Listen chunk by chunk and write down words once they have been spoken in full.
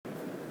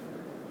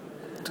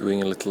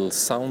doing a little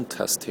sound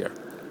test here.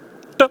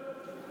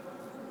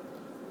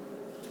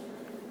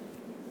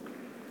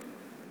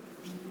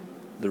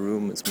 The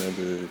room is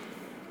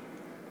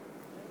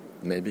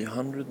maybe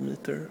 100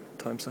 meters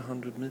times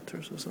 100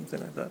 meters or something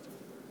like that,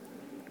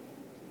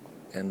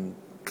 and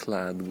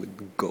clad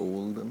with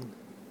gold and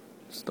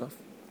stuff,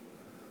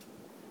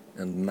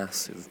 and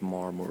massive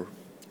marmor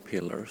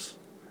pillars.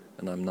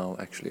 And I'm now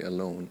actually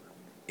alone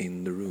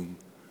in the room,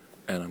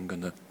 and I'm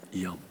gonna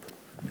jump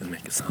and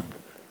make a sound.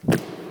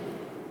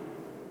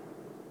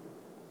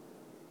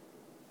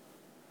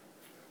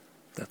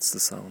 That's the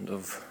sound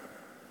of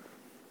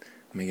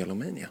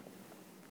megalomania.